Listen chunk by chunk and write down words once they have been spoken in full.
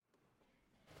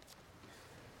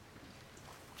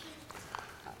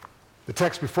The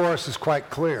text before us is quite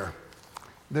clear.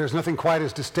 There's nothing quite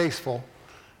as distasteful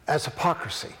as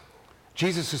hypocrisy.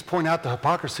 Jesus is pointing out the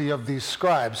hypocrisy of these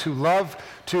scribes who love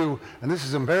to, and this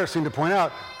is embarrassing to point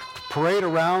out, parade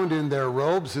around in their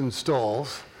robes and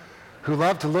stoles, who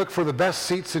love to look for the best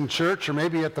seats in church or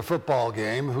maybe at the football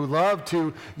game, who love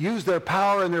to use their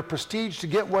power and their prestige to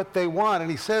get what they want. And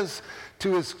he says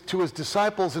to his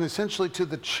disciples and essentially to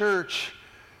the church,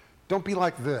 don't be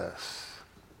like this.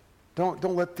 Don't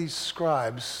let these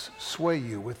scribes sway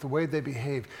you with the way they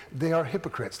behave. They are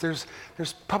hypocrites. There's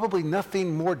probably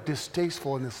nothing more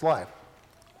distasteful in this life,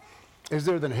 is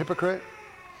there, than a hypocrite?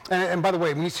 And by the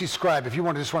way, when you see scribe, if you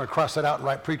just want to cross that out and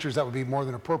write preachers, that would be more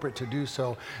than appropriate to do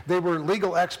so. They were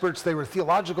legal experts. They were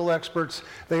theological experts.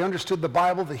 They understood the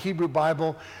Bible, the Hebrew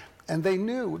Bible, and they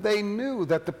knew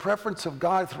that the preference of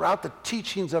God throughout the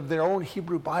teachings of their own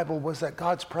Hebrew Bible was that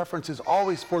God's preference is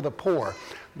always for the poor.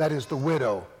 That is the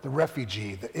widow, the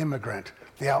refugee, the immigrant,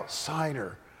 the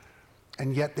outsider.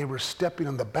 And yet they were stepping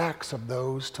on the backs of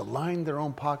those to line their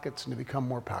own pockets and to become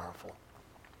more powerful.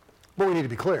 But we need to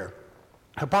be clear.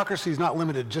 Hypocrisy is not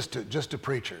limited just to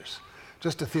preachers,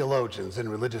 just to theologians and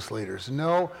religious leaders.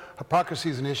 No, hypocrisy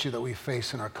is an issue that we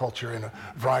face in our culture in a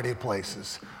variety of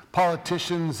places.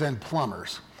 Politicians and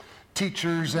plumbers,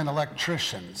 teachers and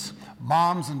electricians,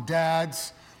 moms and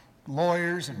dads,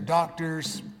 lawyers and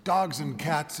doctors, dogs and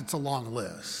cats, it's a long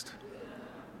list.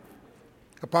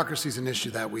 Hypocrisy is an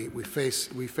issue that we face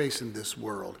in this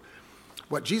world.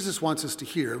 What Jesus wants us to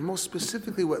hear, most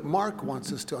specifically what Mark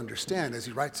wants us to understand as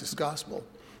he writes this gospel,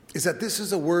 is that this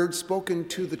is a word spoken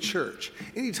to the church.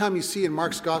 Anytime you see in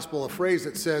Mark's gospel a phrase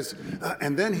that says,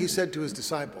 and then he said to his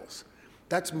disciples,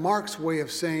 that's Mark's way of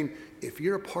saying, if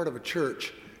you're a part of a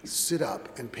church, sit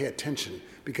up and pay attention,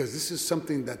 because this is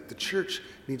something that the church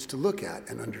needs to look at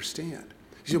and understand.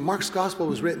 You know, Mark's gospel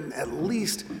was written at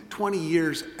least 20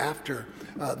 years after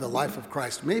the life of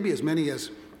Christ, maybe as many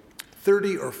as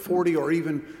 30 or 40 or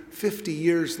even 50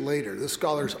 years later. The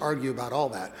scholars argue about all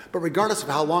that. But regardless of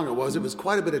how long it was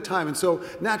quite a bit of time. And so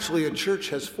naturally a church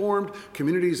has formed,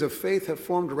 communities of faith have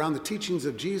formed around the teachings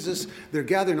of Jesus. They're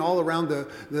gathering all around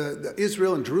the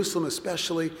Israel and Jerusalem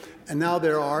especially. And now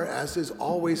there are, as is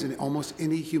always in almost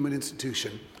any human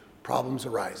institution, problems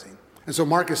arising. And so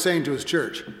Mark is saying to his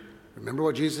church, remember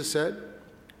what Jesus said?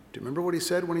 Do you remember what he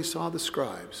said when he saw the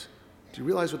scribes? Do you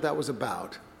realize what that was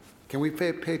about? Can we pay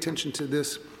attention to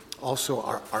this also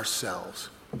ourselves?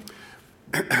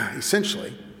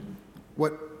 Essentially,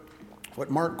 what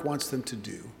Mark wants them to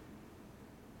do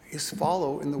is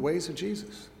follow in the ways of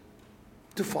Jesus,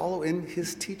 to follow in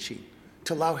his teaching,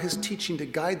 to allow his teaching to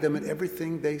guide them in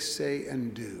everything they say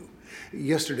and do.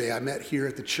 Yesterday, I met here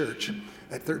at the church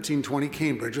at 1320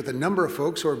 Cambridge with a number of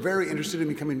folks who are very interested in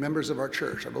becoming members of our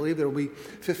church. I believe there will be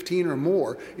 15 or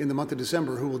more in the month of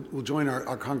December who will join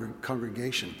our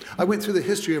congregation. I went through the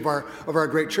history of our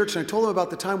great church, and I told them about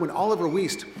the time when Oliver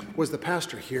Wiest was the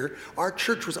pastor here. Our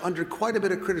church was under quite a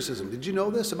bit of criticism. Did you know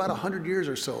this? About 100 years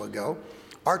or so ago,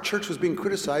 our church was being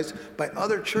criticized by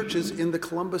other churches in the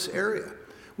Columbus area.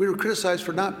 We were criticized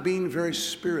for not being very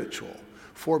spiritual,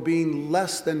 for being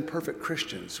less than perfect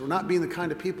Christians, for not being the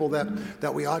kind of people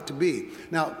that we ought to be.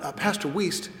 Now, Pastor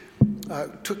Wiest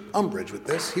took umbrage with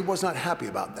this. He was not happy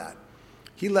about that.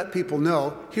 He let people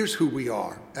know, here's who we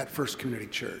are at First Community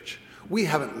Church. We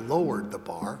haven't lowered the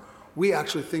bar. We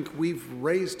actually think we've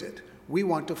raised it. We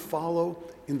want to follow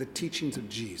in the teachings of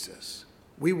Jesus.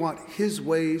 We want his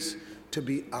ways to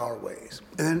be our ways.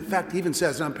 And in fact, he even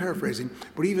says, and I'm paraphrasing,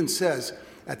 but he even says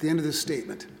at the end of this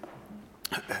statement,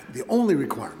 the only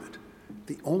requirement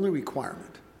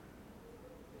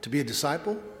to be a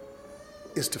disciple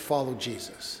is to follow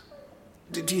Jesus.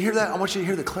 Do you hear that? I want you to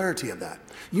hear the clarity of that.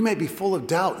 You may be full of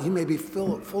doubt. You may be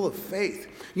full of faith.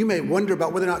 You may wonder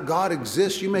about whether or not God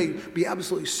exists. You may be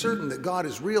absolutely certain that God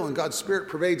is real and God's Spirit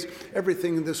pervades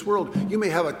everything in this world. You may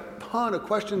have a ton of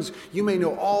questions. You may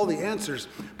know all the answers.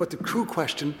 But the true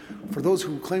question for those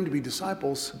who claim to be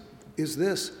disciples is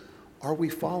this: are we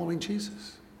following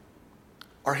Jesus?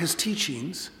 Are his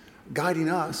teachings guiding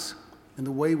us in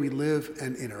the way we live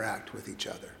and interact with each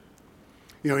other?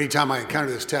 You know, anytime I encounter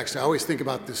this text, I always think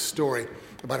about this story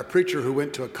about a preacher who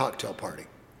went to a cocktail party.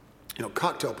 You know,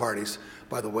 cocktail parties,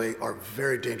 by the way, are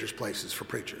very dangerous places for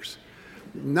preachers.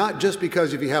 Not just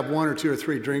because if you have one or two or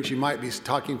three drinks, you might be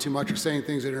talking too much or saying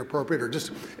things that are inappropriate or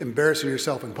just embarrassing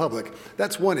yourself in public.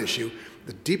 That's one issue.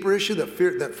 The deeper issue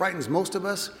that frightens most of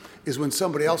us is when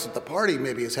somebody else at the party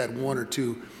maybe has had one or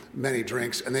two many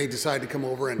drinks and they decide to come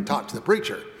over and talk to the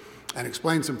preacher and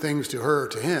explain some things to her or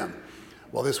to him.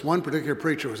 Well, this one particular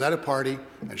preacher was at a party,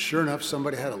 and sure enough,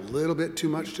 somebody had a little bit too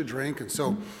much to drink. And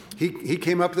so he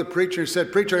came up to the preacher and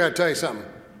said, "Preacher, I got to tell you something.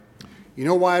 You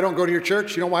know why I don't go to your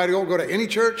church? You know why I don't go to any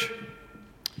church?"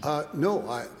 No,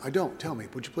 I don't. Tell me,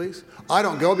 would you please? "I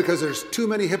don't go because there's too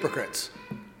many hypocrites."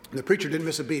 And the preacher didn't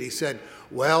miss a beat. He said,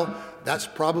 "Well, that's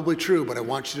probably true, but I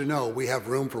want you to know we have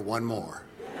room for one more."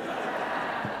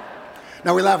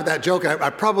 Now, we laugh at that joke.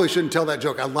 I probably shouldn't tell that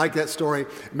joke. I like that story.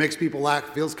 It makes people laugh.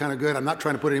 It feels kind of good. I'm not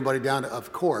trying to put anybody down,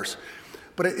 of course.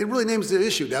 But it really names the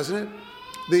issue, doesn't it?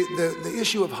 The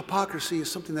issue of hypocrisy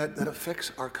is something that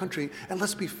affects our country. And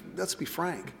let's be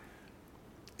frank.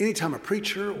 Anytime a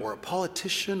preacher or a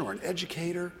politician or an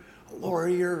educator, a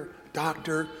lawyer,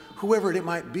 doctor, whoever it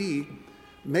might be,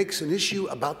 makes an issue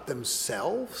about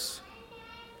themselves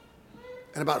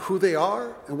and about who they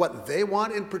are and what they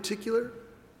want in particular,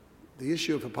 the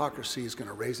issue of hypocrisy is going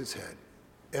to raise its head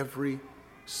every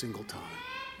single time.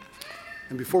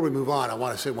 And before we move on, I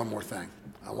want to say one more thing.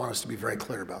 I want us to be very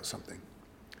clear about something.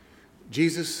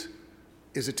 Jesus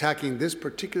is attacking this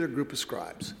particular group of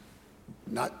scribes.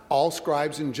 Not all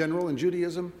scribes in general in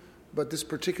Judaism, but this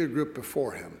particular group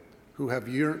before him who have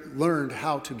learned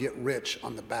how to get rich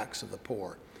on the backs of the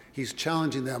poor. He's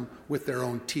challenging them with their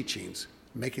own teachings,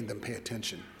 making them pay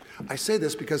attention. I say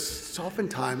this because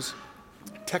oftentimes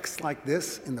texts like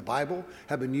this in the Bible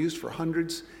have been used for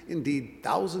hundreds, indeed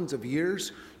thousands of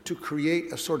years to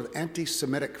create a sort of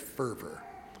anti-Semitic fervor.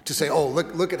 To say, oh,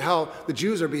 look at how the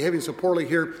Jews are behaving so poorly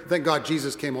here. Thank God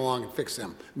Jesus came along and fixed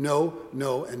them. No,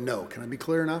 no, and no. Can I be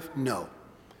clear enough? No.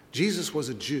 Jesus was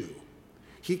a Jew.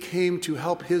 He came to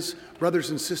help his brothers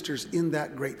and sisters in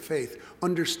that great faith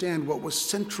understand what was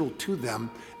central to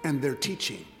them and their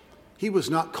teaching. He was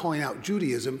not calling out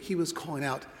Judaism. He was calling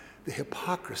out the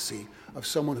hypocrisy of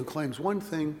someone who claims one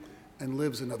thing and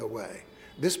lives another way.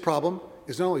 This problem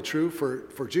is not only true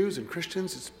for Jews and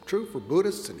Christians, it's true for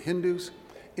Buddhists and Hindus,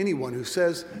 anyone who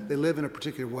says they live in a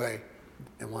particular way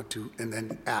and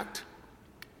then act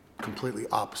completely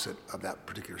opposite of that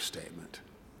particular statement.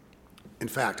 In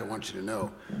fact, I want you to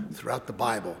know, throughout the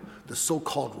Bible, the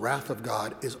so-called wrath of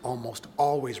God is almost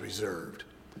always reserved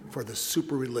for the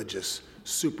super religious,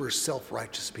 super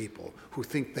self-righteous people who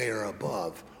think they are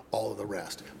above all of the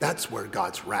rest. That's where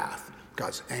God's wrath,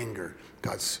 God's anger,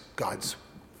 God's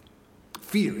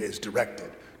fear is directed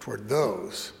toward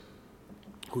those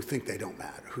who think they don't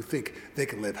matter, who think they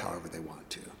can live however they want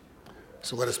to.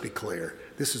 So let us be clear.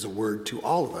 This is a word to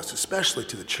all of us, especially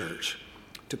to the church,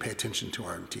 to pay attention to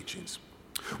our own teachings.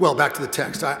 Well, back to the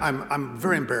text. I'm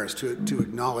very embarrassed to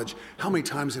acknowledge how many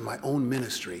times in my own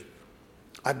ministry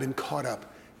I've been caught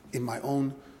up in my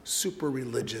own super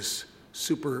religious,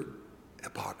 super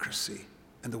hypocrisy,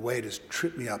 and the way it has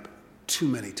tripped me up too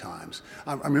many times.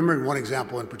 I remember one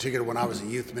example in particular when I was a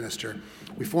youth minister.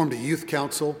 We formed a youth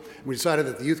council. We decided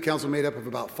that the youth council, made up of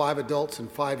about 5 adults and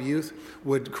 5 youth,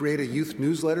 would create a youth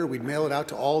newsletter. We'd mail it out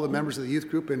to all the members of the youth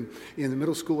group in the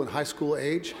middle school and high school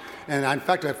age. And in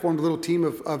fact, I formed a little team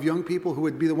of young people who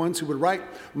would be the ones who would write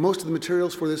most of the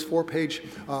materials for this 4-page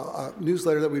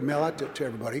newsletter that we'd mail out to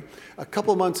everybody. A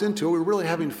couple of months into it, we were really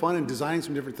having fun and designing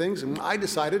some different things, and I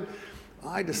decided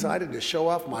to show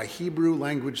off my Hebrew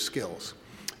language skills.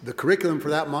 The curriculum for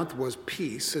that month was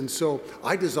peace, and so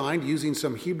I designed, using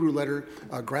some Hebrew letter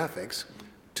graphics,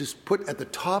 to put at the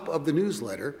top of the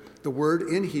newsletter the word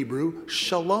in Hebrew,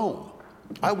 shalom.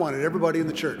 I wanted everybody in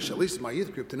the church, at least in my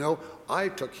youth group, to know I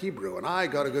took Hebrew and I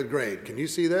got a good grade. Can you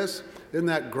see this? Isn't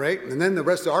that great? And then the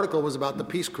rest of the article was about the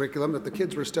peace curriculum that the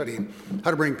kids were studying,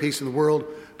 how to bring peace in the world,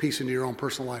 peace into your own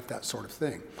personal life, that sort of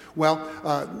thing. Well,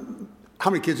 how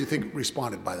many kids do you think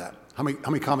responded by that? How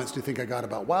many comments do you think I got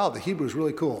about, wow, the Hebrew is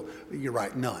really cool? You're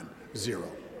right, none, 0.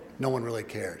 No one really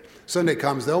cared. Sunday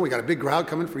comes, though, we got a big crowd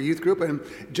coming for a youth group, and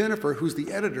Jennifer, who's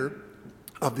the editor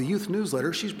of the youth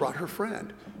newsletter, she's brought her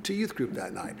friend to youth group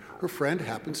that night. Her friend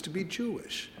happens to be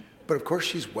Jewish. But of course,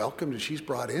 she's welcomed and she's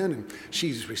brought in and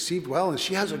she's received well and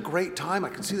she has a great time. I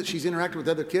can see that she's interacted with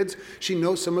other kids. She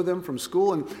knows some of them from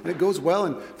school and it goes well.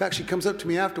 And in fact, she comes up to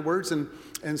me afterwards and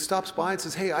stops by and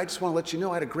says, hey, I just want to let you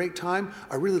know I had a great time.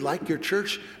 I really like your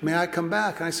church. May I come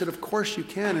back? And I said, of course you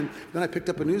can. And then I picked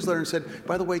up a newsletter and said,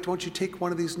 by the way, don't you take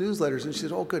one of these newsletters? And she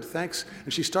said, oh, good, thanks.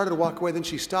 And she started to walk away. Then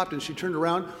she stopped and she turned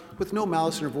around with no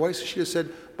malice in her voice. She just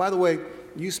said, by the way,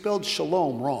 you spelled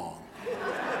shalom wrong.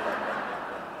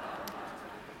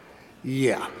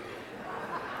 Yeah,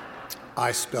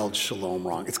 I spelled shalom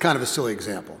wrong. It's kind of a silly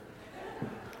example.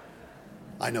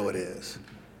 I know it is.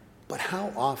 But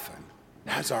how often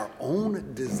has our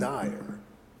own desire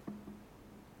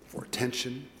for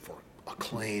attention, for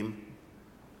acclaim,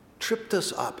 tripped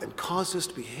us up and caused us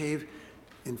to behave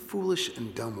in foolish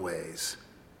and dumb ways.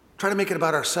 Try to make it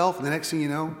about ourselves, and the next thing you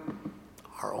know,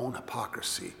 our own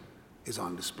hypocrisy is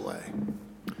on display.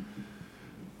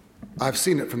 I've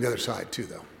seen it from the other side too,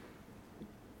 though.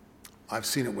 I've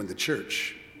seen it when the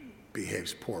church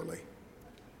behaves poorly.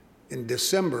 In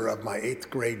December of my 8th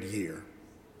grade year,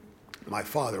 my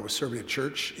father was serving a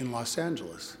church in Los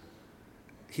Angeles.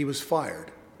 He was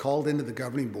fired, called into the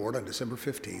governing board on December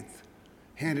 15th,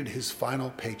 handed his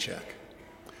final paycheck.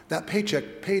 That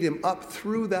paycheck paid him up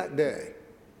through that day.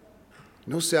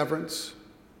 No severance,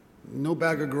 no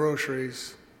bag of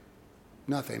groceries,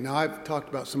 nothing. Now, I've talked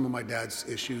about some of my dad's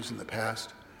issues in the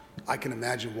past. I can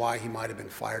imagine why he might have been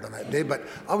fired on that day, but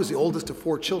I was the oldest of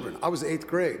 4 children. I was the 8th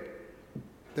grade.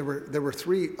 There were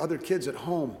 3 other kids at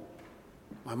home.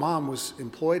 My mom was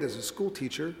employed as a school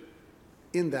teacher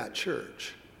in that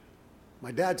church.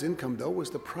 My dad's income, though, was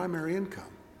the primary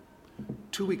income.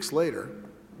 2 weeks later,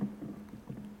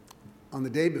 on the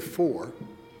day before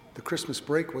the Christmas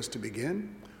break was to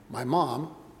begin, my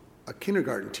mom, a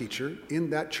kindergarten teacher in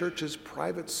that church's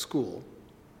private school,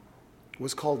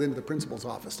 was called into the principal's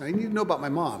office. Now, you need to know about my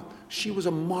mom. She was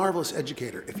a marvelous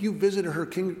educator. If you visited her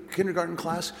kindergarten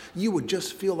class, you would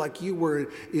just feel like you were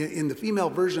in the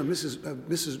female version of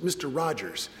Mr.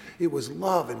 Rogers. It was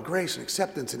love and grace and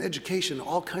acceptance and education,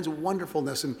 all kinds of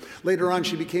wonderfulness. And later on,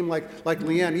 she became like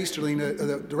Leanne Easterling,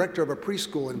 the director of a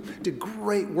preschool, and did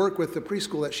great work with the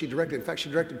preschool that she directed. In fact, she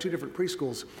directed 2 different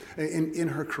preschools in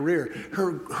her career.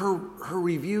 Her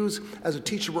reviews as a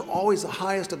teacher were always the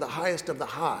highest of the highest of the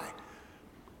high.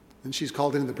 Then she's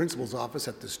called into the principal's office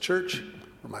at this church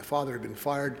where my father had been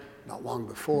fired not long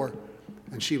before,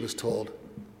 and she was told,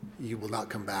 "You will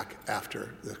not come back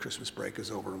after the Christmas break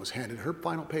is over," and was handed her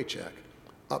final paycheck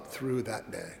up through that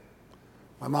day.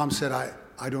 My mom said,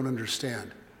 I don't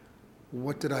understand.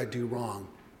 What did I do wrong?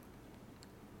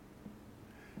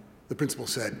 The principal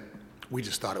said, "We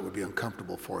just thought it would be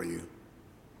uncomfortable for you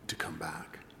to come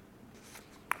back."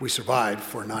 We survived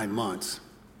for 9 months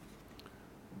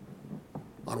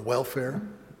on welfare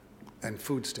and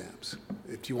food stamps.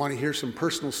 If you want to hear some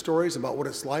personal stories about what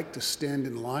it's like to stand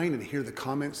in line and hear the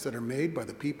comments that are made by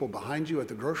the people behind you at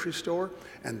the grocery store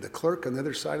and the clerk on the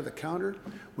other side of the counter,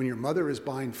 when your mother is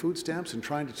buying food stamps and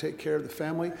trying to take care of the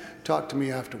family, talk to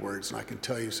me afterwards and I can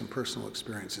tell you some personal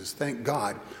experiences. Thank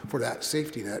God for that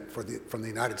safety net from the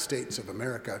United States of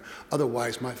America.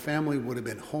 Otherwise, my family would have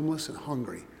been homeless and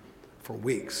hungry for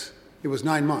weeks. It was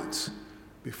 9 months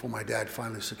before my dad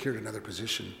finally secured another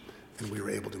position and we were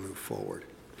able to move forward.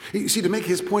 You see, to make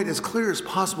his point as clear as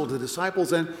possible to the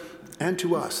disciples and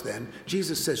to us then,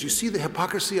 Jesus says, you see the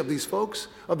hypocrisy of these folks,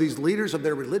 of these leaders, of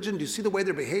their religion? Do you see the way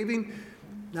they're behaving?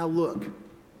 Now look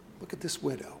at this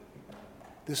widow,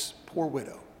 this poor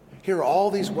widow. Here are all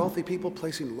these wealthy people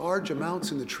placing large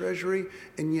amounts in the treasury,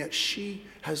 and yet she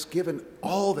has given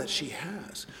all that she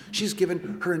has. She's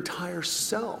given her entire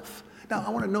self. Now,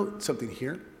 I want to note something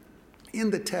here. In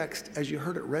the text, as you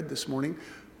heard it read this morning,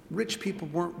 rich people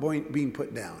weren't being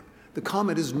put down. The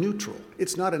comment is neutral.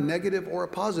 It's not a negative or a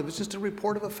positive. It's just a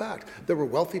report of a fact. There were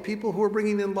wealthy people who were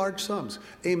bringing in large sums.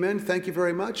 Amen. Thank you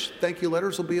very much. Thank you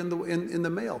letters will be in the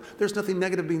mail. There's nothing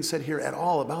negative being said here at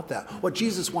all about that. What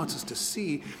Jesus wants us to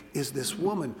see is this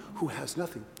woman who has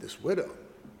nothing, this widow,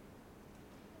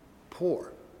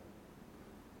 poor,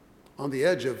 on the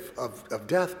edge of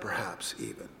death perhaps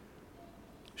even.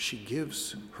 She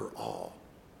gives her all.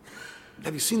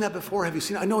 Have you seen that before? Have you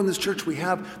seen it? I know in this church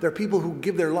there are people who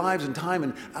give their lives and time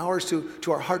and hours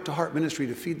to our heart-to-heart ministry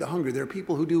to feed the hungry. There are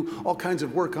people who do all kinds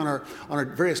of work on our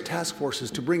various task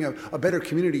forces to bring a better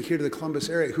community here to the Columbus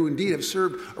area, who indeed have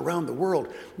served around the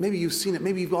world. Maybe you've seen it.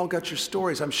 Maybe you've all got your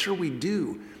stories. I'm sure we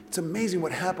do. It's amazing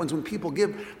what happens when people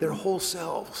give their whole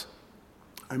selves.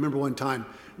 I remember one time,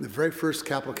 the very first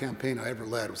capital campaign I ever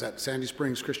led was at Sandy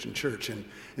Springs Christian Church in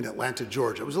Atlanta,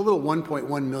 Georgia. It was a little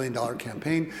 $1.1 million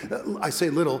campaign. I say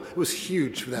little, it was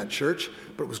huge for that church,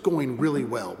 but it was going really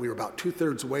well. We were about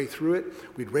 2/3 way through it.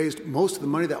 We'd raised most of the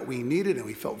money that we needed, and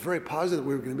we felt very positive that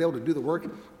we were going to be able to do the work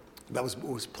that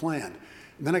was planned.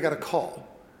 And then I got a call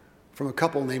from a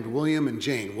couple named William and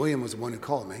Jane. William was the one who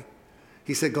called me.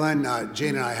 He said, "Glenn,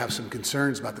 Jane and I have some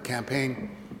concerns about the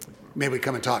campaign. May we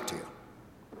come and talk to you?"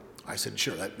 I said,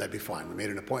 "Sure, that'd be fine." We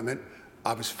made an appointment.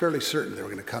 I was fairly certain they were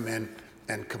going to come in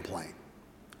and complain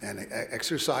and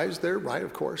exercise their right,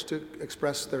 of course, to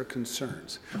express their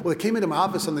concerns. Well, they came into my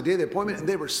office on the day of the appointment, and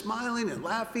they were smiling and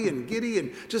laughing and giddy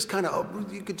and just kind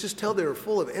of, you could just tell they were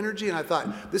full of energy. And I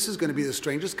thought, this is going to be the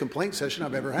strangest complaint session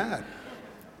I've ever had.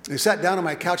 They sat down on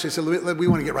my couch. They said, "We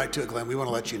want to get right to it, Glenn. We want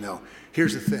to let you know.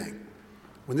 Here's the thing.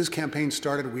 When this campaign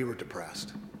started, we were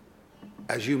depressed.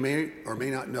 As you may or may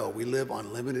not know, we live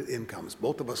on limited incomes.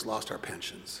 Both of us lost our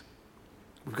pensions.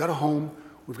 We've got a home,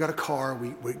 we've got a car,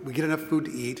 we get enough food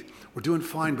to eat, we're doing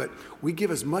fine, but we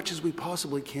give as much as we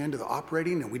possibly can to the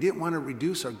operating, and we didn't want to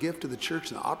reduce our gift to the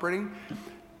church and the operating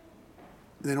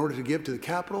in order to give to the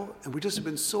capital, and we just have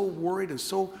been so worried and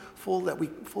so full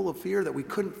of fear that we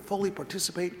couldn't fully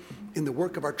participate in the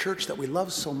work of our church that we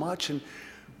love so much.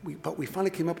 But we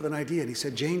finally came up with an idea, and he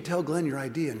said, "Jane, tell Glenn your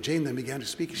idea." And Jane then began to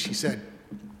speak. She said,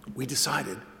 "We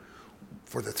decided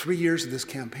for the 3 years of this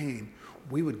campaign,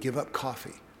 we would give up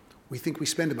coffee. We think we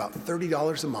spend about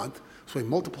 $30 a month. So we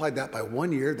multiplied that by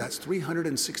 1 year. That's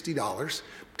 $360.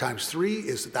 Times 3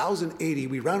 is 1,080.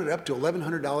 We rounded up to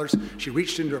 $1,100. She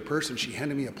reached into her purse and she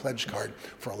handed me a pledge card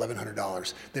for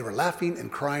 $1,100. They were laughing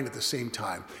and crying at the same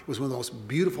time. It was one of the most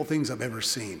beautiful things I've ever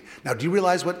seen. Now, do you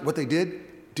realize what they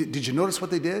did? Did you notice what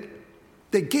they did?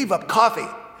 They gave up coffee.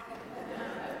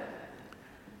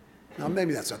 Now,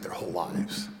 maybe that's not their whole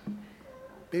lives.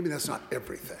 Maybe that's not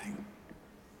everything.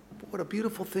 But what a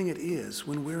beautiful thing it is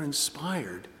when we're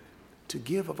inspired to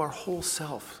give of our whole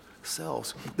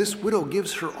selves. This widow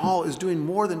gives her all, is doing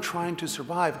more than trying to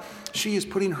survive. She is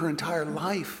putting her entire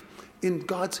life in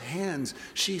God's hands.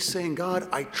 She's saying, "God,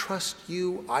 I trust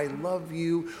you. I love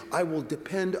you. I will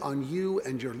depend on you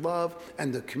and your love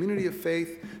and the community of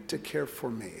faith to care for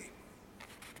me."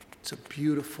 It's a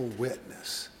beautiful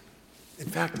witness. In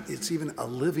fact, it's even a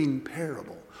living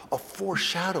parable, a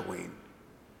foreshadowing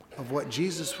of what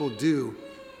Jesus will do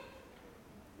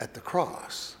at the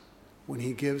cross when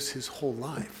he gives his whole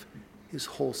life, his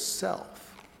whole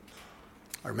self.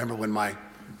 I remember when my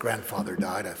grandfather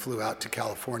died, I flew out to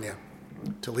California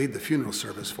to lead the funeral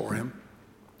service for him.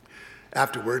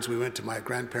 Afterwards, we went to my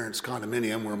grandparents'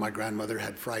 condominium where my grandmother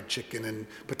had fried chicken and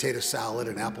potato salad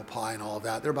and apple pie and all of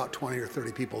that. There were about 20 or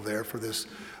 30 people there for this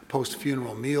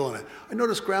post-funeral meal. And I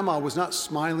noticed Grandma was not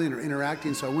smiling or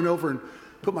interacting, so I went over and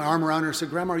put my arm around her and said,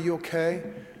 "Grandma, are you okay?"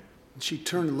 And she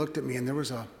turned and looked at me, and there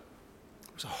was a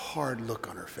hard look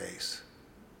on her face.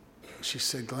 She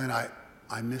said, "Glenn,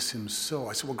 I miss him so."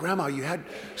 I said, "Well, Grandma, you had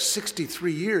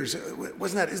 63 years.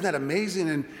 Isn't that amazing?"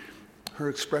 And her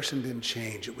expression didn't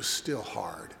change. It was still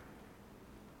hard.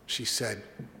 She said,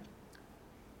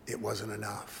 "It wasn't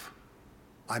enough.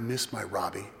 I miss my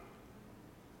Robbie.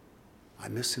 I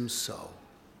miss him so."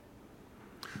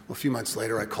 Well, a few months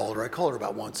later, I called her. I call her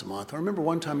about once a month. I remember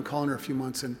one time calling her a few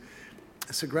months, and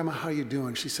I said, "Grandma, how are you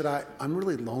doing?" She said, I'm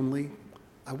really lonely.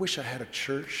 I wish I had a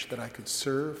church that I could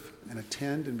serve and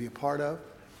attend and be a part of."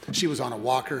 She was on a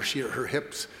walker. One of her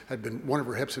hips had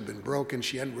been broken.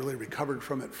 She hadn't really recovered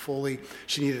from it fully.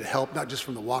 She needed help, not just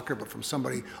from the walker, but from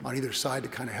somebody on either side to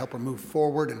kind of help her move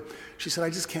forward. And she said, "I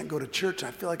just can't go to church.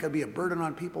 I feel like I'd be a burden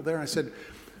on people there." And I said,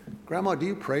 "Grandma, do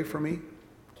you pray for me?"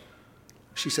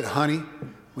 She said, "Honey,"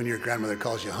 when your grandmother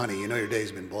calls you honey, you know your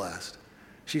day's been blessed.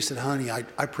 She said, "Honey, I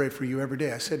pray for you every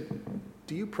day." I said,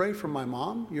 "Do you pray for my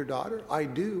mom, your daughter?" "I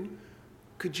do."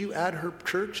 "Could you add her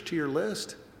church to your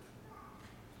list?"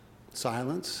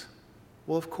 Silence.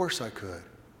 "Well, of course I could."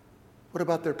 "What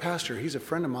about their pastor? He's a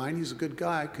friend of mine. He's a good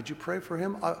guy. Could you pray for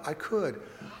him?" I could."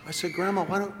 I said, "Grandma,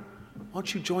 why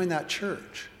don't you join that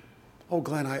church?" "Oh,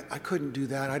 Glenn, I couldn't do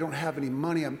that. I don't have any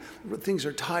money. Things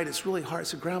are tight. It's really hard." I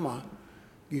said, "Grandma,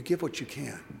 you give what you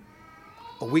can."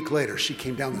 A week later, she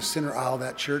came down the center aisle of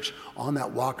that church on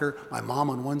that walker, my mom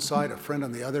on one side, a friend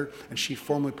on the other, and she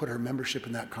formally put her membership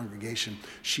in that congregation.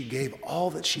 She gave all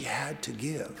that she had to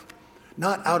give,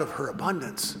 not out of her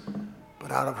abundance, but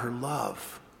out of her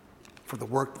love for the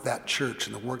work that church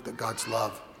and the work that God's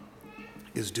love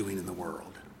is doing in the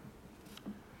world.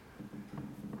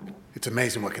 It's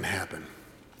amazing what can happen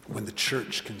when the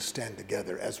church can stand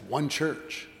together as one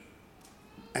church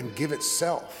and give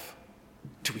itself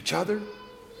to each other,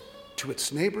 to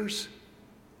its neighbors,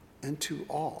 and to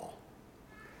all.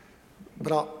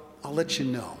 But I'll let you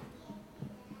know,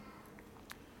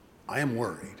 I am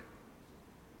worried.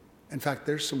 In fact,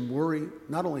 there's some worry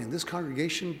not only in this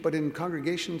congregation, but in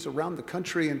congregations around the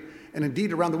country and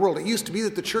indeed around the world. It used to be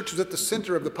that the church was at the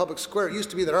center of the public square. It used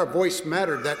to be that our voice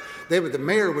mattered, that the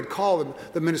mayor would call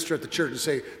the minister at the church and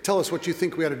say, "Tell us what you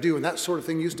think we ought to do." And that sort of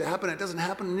thing used to happen. It doesn't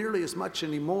happen nearly as much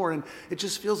anymore. And it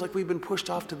just feels like we've been pushed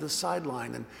off to the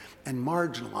sideline and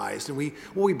marginalized. And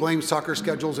we blame soccer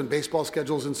schedules and baseball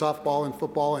schedules and softball and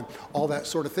football and all that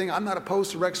sort of thing. I'm not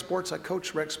opposed to rec sports. I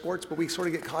coach rec sports, but we sort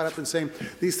of get caught up in saying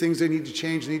these things, they need to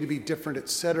change, they need to be different,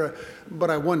 etc. But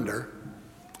I wonder,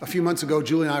 a few months ago,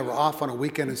 Julie and I were off on a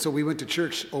weekend, and so we went to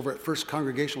church over at First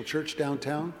Congregational Church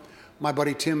downtown. My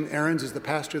buddy Tim Ahrens is the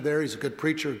pastor there. He's a good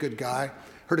preacher, a good guy.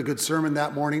 Heard a good sermon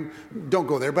that morning. Don't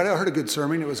go there, but I heard a good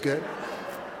sermon. It was good.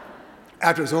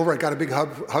 After it was over, I got a big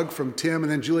hug from Tim,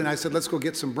 and then Julie and I said, let's go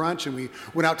get some brunch, and we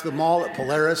went out to the mall at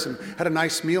Polaris and had a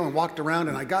nice meal and walked around,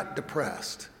 and I got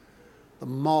depressed. The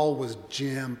mall was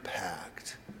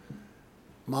jam-packed.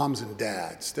 Moms and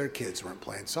dads, their kids weren't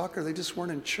playing soccer, they just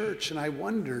weren't in church, and I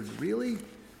wondered, really?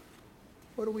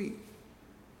 What do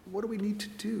we need to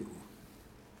do?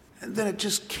 And then it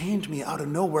just came to me out of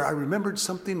nowhere. I remembered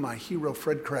something my hero,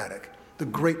 Fred Craddock, the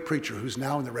great preacher who's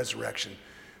now in the resurrection,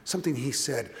 something he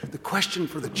said. The question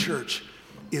for the church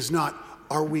is not,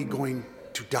 are we going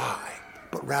to die?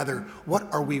 But rather,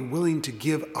 what are we willing to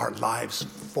give our lives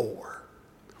for?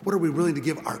 What are we willing to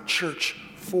give our church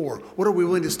for? What are we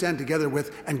willing to stand together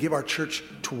with and give our church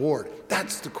toward?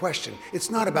 That's the question.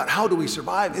 It's not about how do we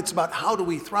survive. It's about how do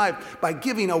we thrive by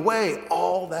giving away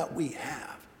all that we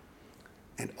have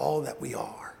and all that we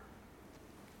are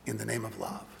in the name of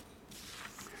love.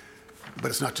 But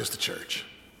it's not just the church.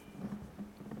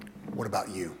 What about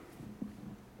you?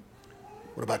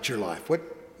 What about your life?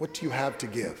 What do you have to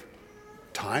give?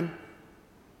 Time?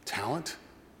 Talent?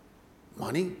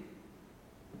 Money?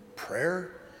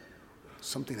 Prayer?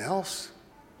 Something else?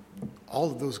 All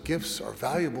of those gifts are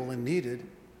valuable and needed,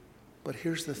 but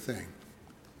here's the thing.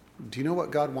 Do you know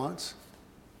what God wants?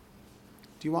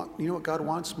 You know what God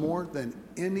wants more than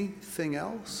anything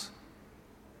else?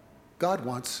 God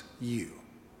wants you.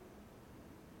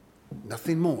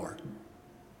 Nothing more,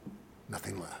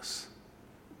 nothing less.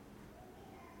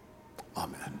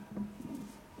 Amen.